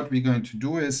now what we're going to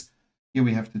do is, here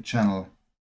we have the channel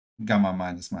gamma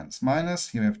minus minus minus.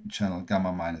 Here we have the channel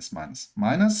gamma minus minus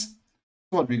minus.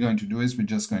 So what we're going to do is we're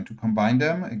just going to combine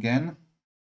them again.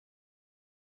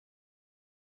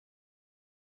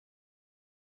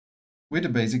 With a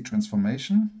basic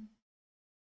transformation.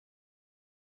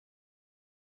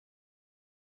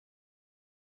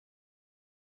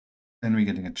 Then we're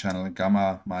getting a channel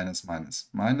gamma minus minus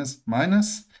minus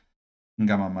minus, and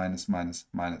gamma minus minus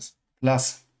minus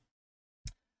plus.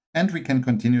 And we can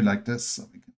continue like this. So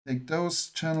we can take those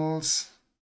channels,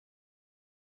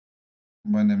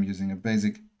 combine them using a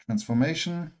basic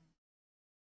transformation.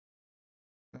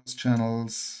 Those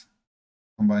channels,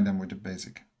 combine them with a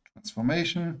basic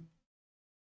transformation.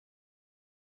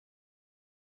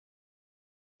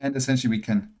 And essentially we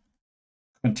can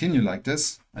continue like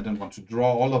this. I don't want to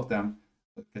draw all of them.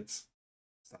 It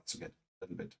starts to get a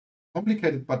little bit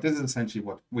complicated, but this is essentially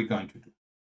what we're going to do.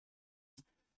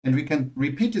 And we can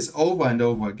repeat this over and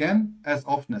over again as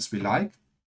often as we like.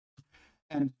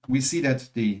 And we see that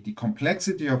the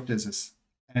complexity of this is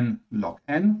n log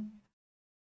n.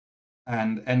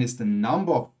 And n is the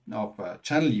number of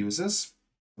channel users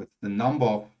with the number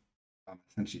of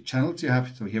essentially channels you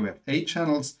have. So here we have 8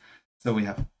 channels. So we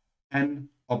have n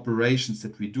operations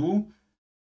that we do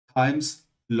times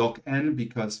log n,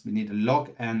 because we need a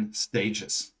log n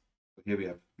stages. So here we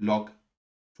have log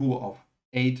 2 of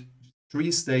 8,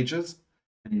 3 stages,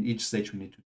 and in each stage we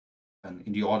need to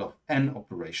in the order of n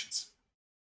operations.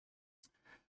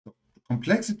 So the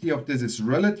complexity of this is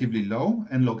relatively low,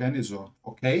 and log n is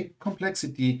okay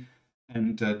complexity,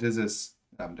 and this is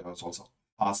there is also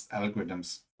fast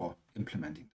algorithms for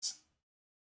implementing this.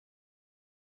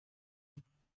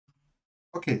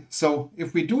 Okay, so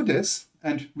if we do this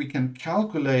and we can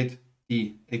calculate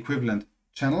the equivalent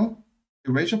channel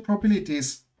erasure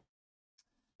probabilities,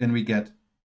 then we get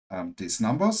these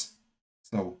numbers.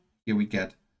 So here we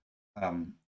get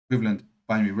equivalent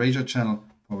binary erasure channel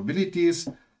probabilities,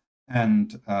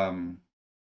 and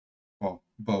for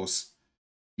both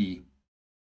the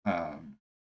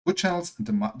good channels and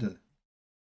the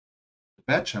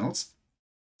bad channels.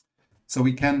 So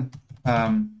we can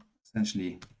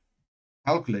essentially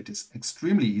calculate this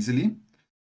extremely easily.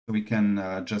 So we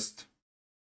can just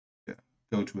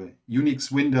go to a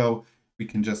Unix window. We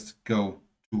can just go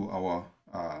to our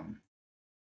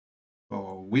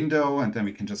window, and then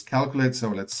we can just calculate. So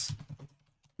let's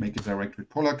make it direct with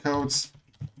polar codes.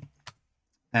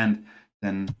 And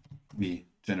then we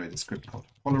generate a script called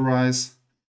polarize.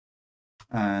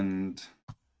 And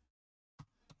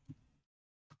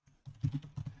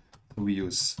so we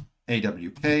use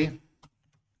AWK.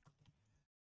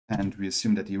 And we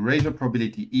assume that the erasure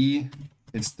probability E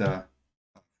is the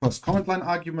first command line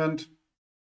argument.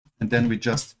 And then we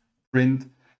just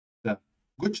print the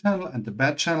good channel and the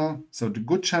bad channel. So the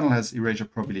good channel has erasure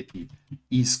probability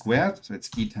E squared. So it's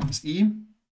E times E.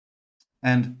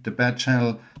 And the bad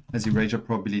channel has erasure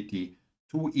probability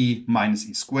 2E minus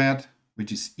E squared,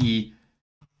 which is E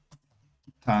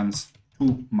times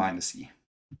 2 minus E.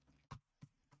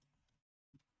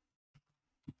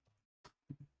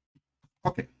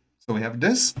 Okay, so we have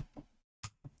this.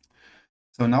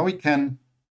 So now we can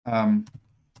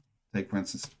take, for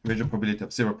instance, erasure probability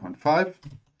of 0.5,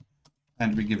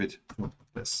 and we give it to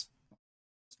this.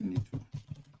 So we need to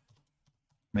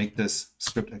make this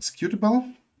script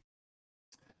executable.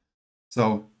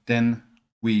 So then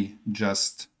we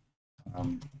just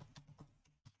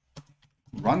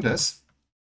run this.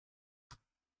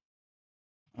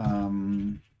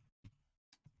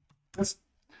 Yes.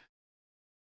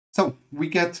 So we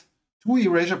get two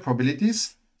erasure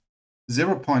probabilities,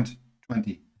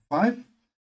 0.25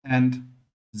 and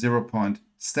 0.75.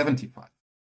 So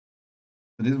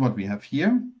this is what we have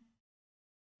here.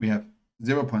 We have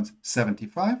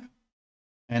 0.75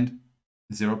 and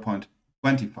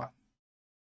 0.25.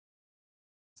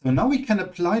 So now we can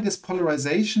apply this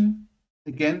polarization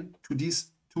again to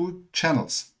these two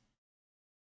channels.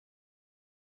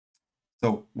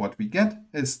 So what we get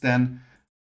is then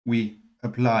we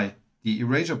apply the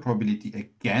erasure probability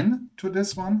again to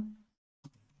this one.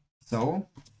 So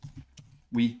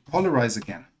we polarize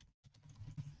again.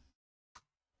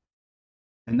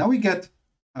 And now we get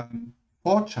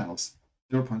 4 channels,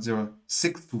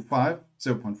 0.0625,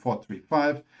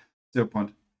 0.435,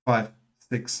 0.5625,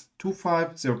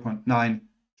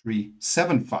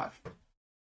 0.9375.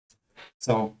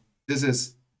 So this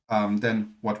is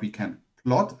then what we can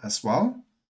plot as well.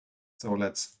 So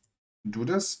let's do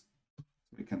this.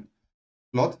 We can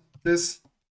plot this,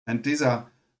 and these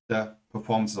are the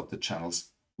performances of the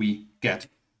channels we get.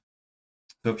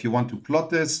 So if you want to plot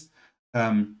this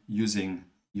using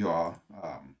your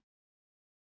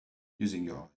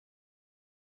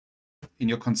in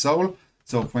your console,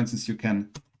 so for instance, you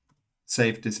can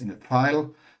save this in a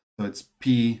file. So it's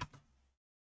P2,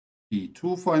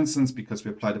 for instance, because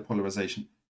we apply the polarization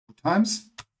 2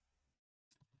 times.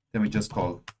 Then we just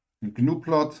call GNU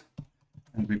plot,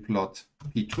 and we plot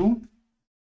P2,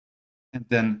 and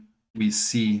then we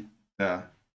see the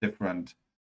different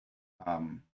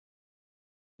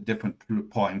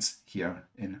points here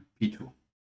in P2.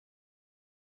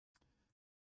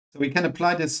 So we can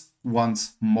apply this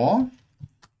once more.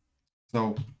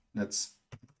 So let's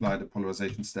apply the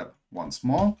polarization step once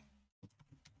more.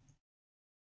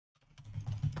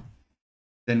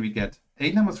 Then we get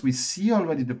 8 numbers. We see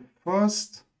already the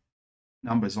first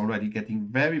number is already getting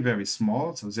very, very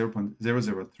small, so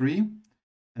 0.003.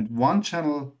 And one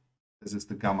channel, this is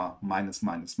the gamma minus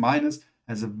minus minus,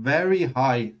 has a very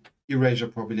high erasure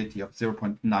probability of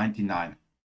 0.99.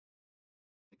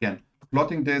 Again,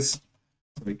 plotting this,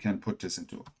 so we can put this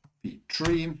into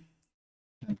P3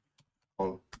 and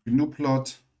call GNU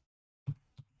plot,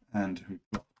 and we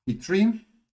plot P3.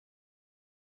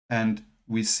 And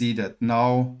we see that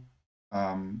now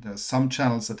there are some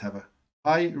channels that have a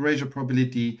high erasure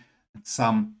probability and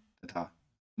some that are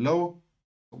low.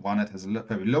 One that has a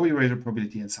very low erasure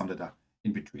probability and some that are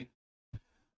in between.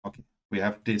 Okay, we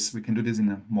have this. We can do this in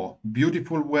a more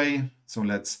beautiful way. So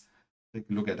let's take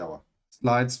a look at our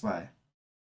slides where I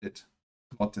did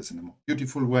plot this in a more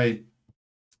beautiful way.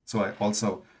 So I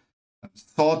also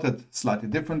sorted slightly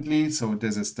differently. So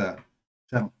this is the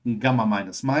channel gamma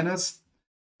minus minus,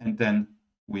 and then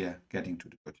we are getting to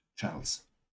the good channels.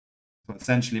 So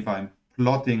essentially, if I'm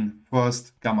plotting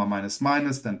first gamma minus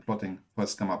minus, then plotting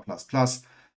first gamma plus plus,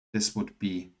 this would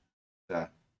be the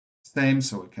same.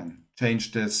 So we can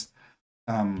change this.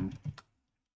 So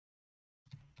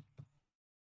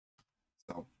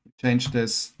we change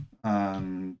this,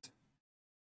 and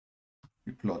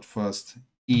we plot first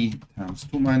E times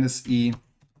 2 minus E.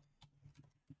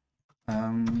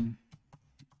 And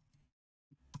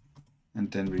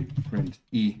then we print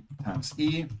E times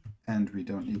E, and we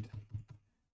don't need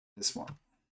this one.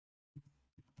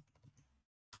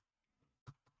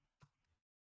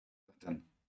 Then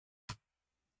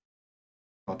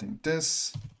plotting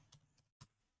this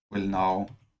will now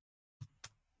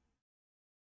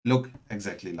look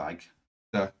exactly like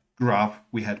the graph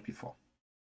we had before.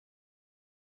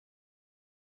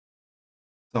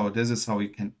 So this is how you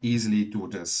can easily do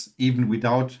this, even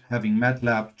without having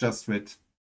MATLAB, just with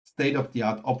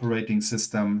state-of-the-art operating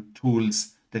system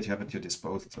tools that you have at your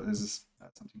disposal. So this is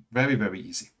something very, very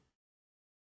easy.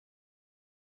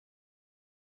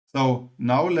 So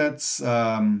now let's take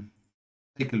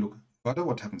a look further.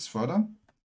 What happens further?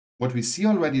 What we see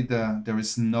already, there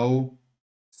is no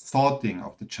sorting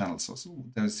of the channels. So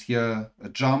there's here a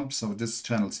jump. So this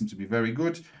channel seems to be very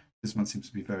good. This one seems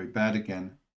to be very bad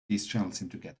again. These channels seem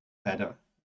to get better.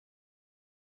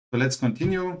 So let's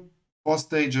continue. 4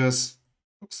 stages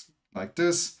looks like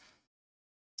this.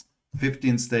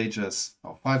 15 stages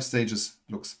or 5 stages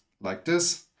looks like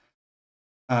this.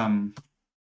 6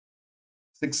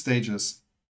 stages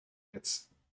it's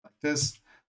like this.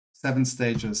 7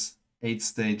 stages, 8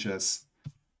 stages,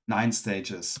 9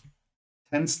 stages,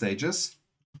 10 stages,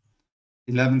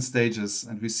 11 stages,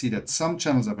 and we see that some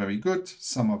channels are very good,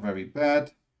 some are very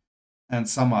bad, and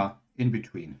some are in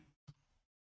between.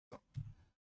 So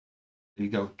we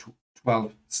go to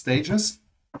 12 stages.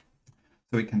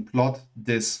 So we can plot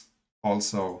this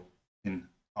also in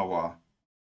our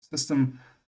system.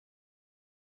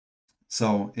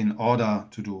 So in order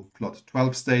to plot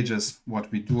 12 stages,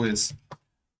 what we do is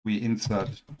we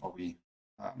insert, or we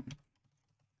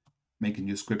make a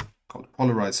new script called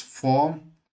polarize for.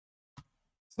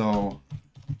 So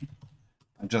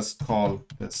I just call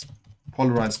this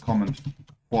polarize comment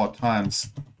 4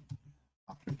 times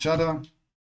after each other.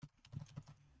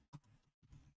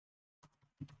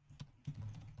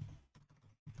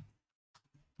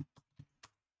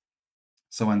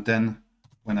 So, and then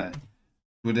when I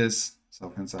do this, so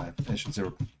for instance, I have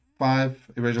H0.5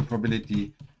 erasure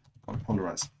probability, called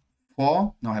polarize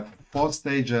 4. Now I have 4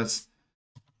 stages,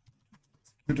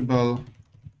 executable.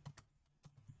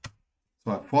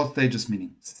 So I have 4 stages,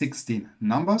 meaning 16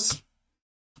 numbers.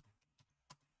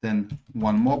 Then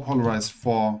one more polarize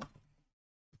 4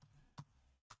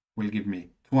 will give me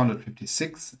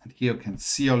 256. And here you can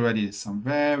see already some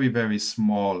very, very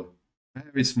small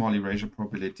erasure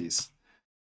probabilities.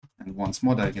 And once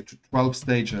more, I get to 12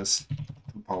 stages,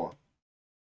 2 power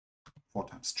 4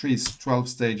 times 3 is 12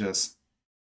 stages.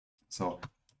 So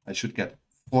I should get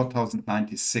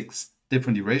 4096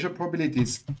 different erasure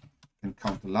probabilities. You can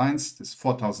count the lines. This is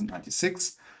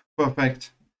 4096.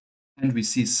 Perfect. And we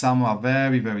see some are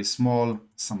very, very small,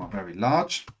 some are very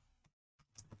large.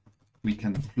 We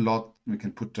can plot, we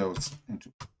can put those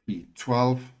into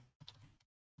P12,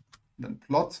 then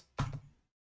plot.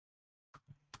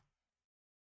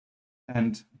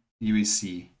 And here we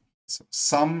see so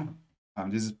some,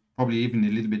 this is probably even a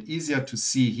little bit easier to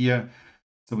see here.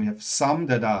 So we have some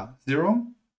that are 0,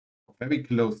 very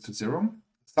close to 0,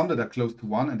 some that are close to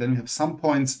 1, and then we have some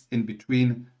points in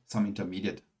between, some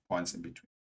intermediate points in between.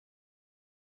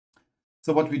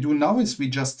 So what we do now is we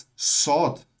just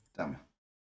sort them.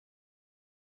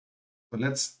 So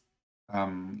let's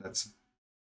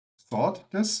sort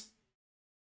this.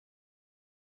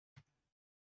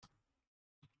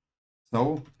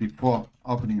 So before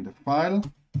opening the file,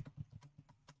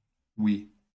 we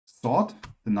sort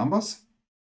the numbers.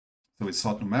 So we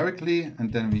sort numerically,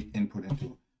 and then we input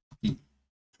into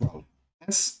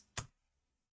P12S.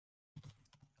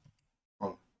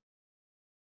 Oh,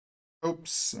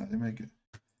 oops, I make it.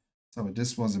 So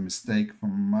this was a mistake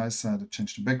from my side. I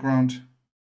changed the background.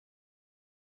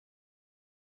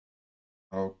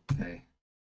 Okay.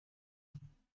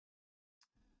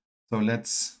 So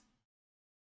let's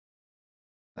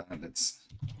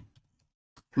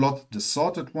plot the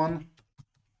sorted one.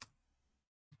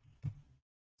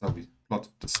 So we plot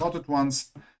the sorted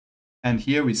ones. And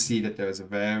here we see that there is a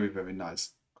very, very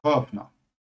nice curve now.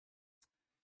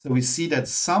 So we see that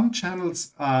some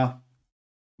channels are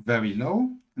very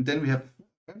low, and then we have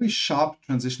very sharp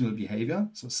transitional behavior.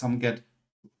 So some get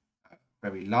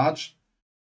very large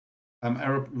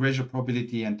erasure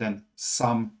probability, and then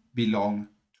some belong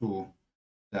to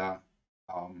the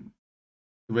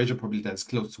erasure probability that is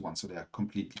close to 1, so they are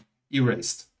completely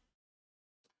erased.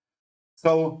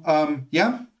 So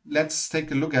yeah, let's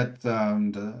take a look at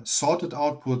the sorted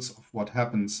outputs of what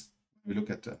happens when we look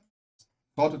at the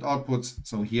sorted outputs.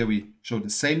 So here we show the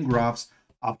same graphs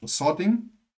after sorting.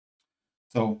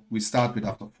 So we start with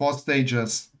after 4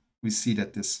 stages, we see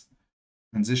that this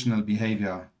transitional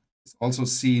behavior is also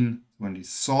seen when we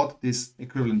sort these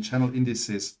equivalent channel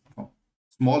indices from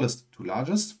smallest to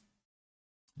largest.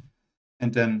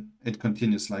 And then it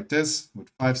continues like this with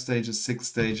 5 stages, 6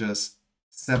 stages,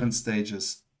 7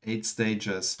 stages, 8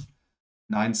 stages,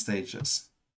 9 stages,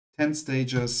 10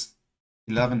 stages,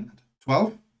 11 and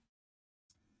 12.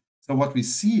 So what we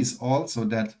see is also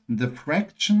that the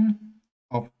fraction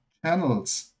of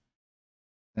channels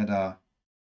that are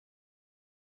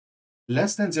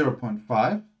less than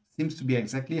 0.5 seems to be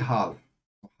exactly half.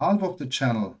 So half of the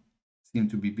channel seem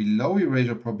to be below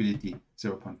erasure probability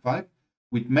 0.5,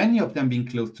 with many of them being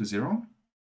close to 0.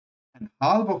 And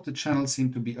half of the channels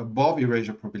seem to be above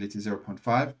erasure probability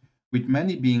 0.5, with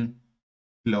many being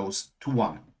close to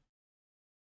 1.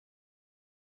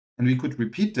 And we could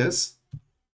repeat this.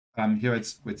 Here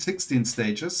it's with 16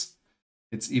 stages.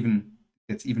 It's even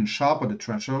sharper, the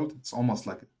threshold. It's almost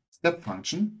like a step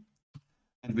function.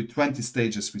 And with 20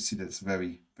 stages, we see that's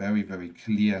very, very, very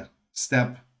clear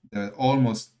step. There are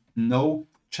almost no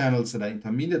channels that are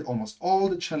intermediate. Almost all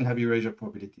the channels have erasure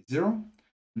probability 0.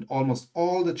 And almost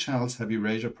all the channels have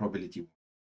erasure probability 1.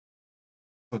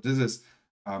 So this is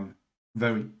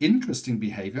very interesting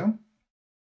behavior.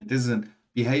 And this is a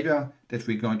behavior that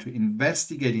we're going to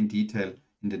investigate in detail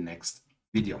in the next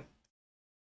video.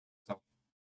 So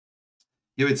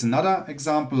here it's another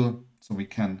example. So we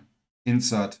can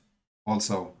insert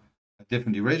also a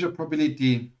different erasure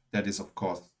probability. That is, of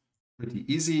course, pretty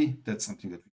easy. That's something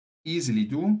that we easily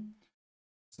do.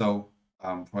 So,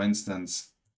 for instance,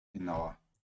 in our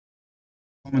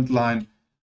comment line,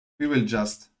 we will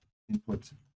just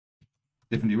input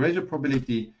different erasure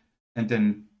probability, and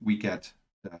then we get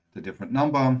the different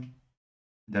number.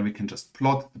 Then we can just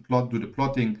do the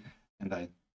plotting, and I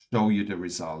show you the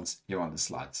results here on the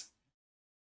slides.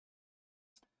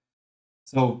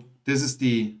 So this is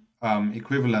the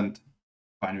equivalent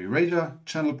binary erasure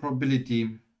channel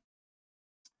probability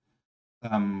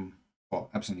for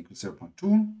epsilon equals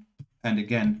 0.2. And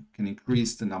again, can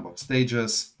increase the number of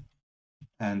stages.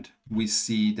 And we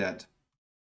see that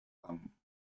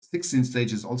 16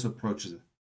 stages also approaches a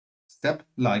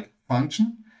step-like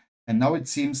function. And now it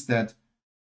seems that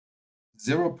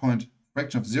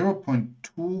fraction of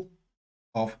 0.2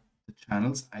 of the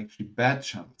channels are actually bad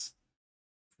channels.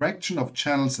 Fraction of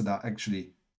channels that are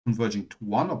actually converging to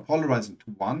 1 or polarizing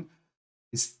to 1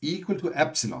 is equal to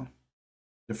epsilon.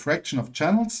 The fraction of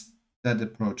channels that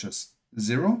approaches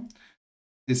 0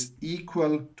 is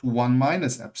equal to 1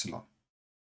 minus epsilon.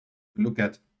 Look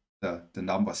at the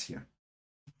numbers here.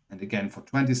 And again, for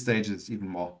 20 stages, it's even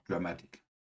more dramatic.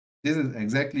 This is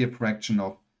exactly a fraction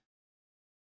of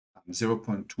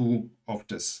 0.2 of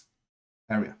this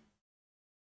area.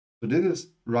 So this is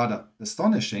rather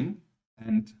astonishing.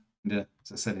 And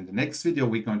as I said, in the next video,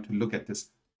 we're going to look at this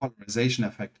polarization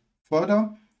effect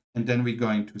further. And then we're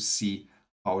going to see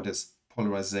how this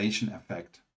polarization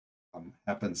effect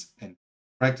happens in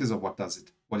practice, or what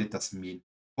it does mean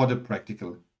for the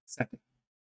practical setting.